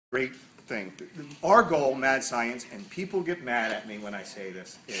great thing. Our goal, Mad Science, and people get mad at me when I say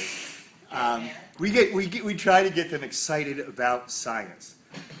this, is we try to get them excited about science.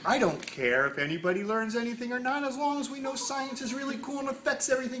 I don't care if anybody learns anything or not, as long as we know science is really cool and affects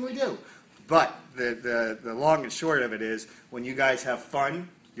everything we do. But the long and short of it is, when you guys have fun,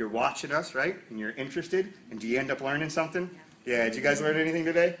 you're watching us, right? And you're interested, and do you end up learning something? Yeah, did you guys learn anything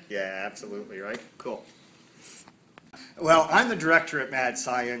today? Yeah, absolutely, right? Cool. Well, I'm the director at Mad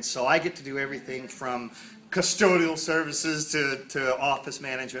Science, so I get to do everything from custodial services to office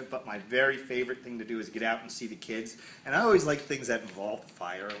management, but my very favorite thing to do is get out and see the kids. And I always like things that involve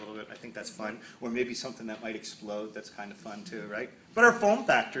fire a little bit. I think that's fun. Or maybe something that might explode. That's kind of fun too, right? But our foam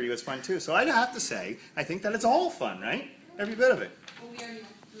factory was fun too. So I'd have to say, I think that it's all fun, right? Every bit of it. Well, we already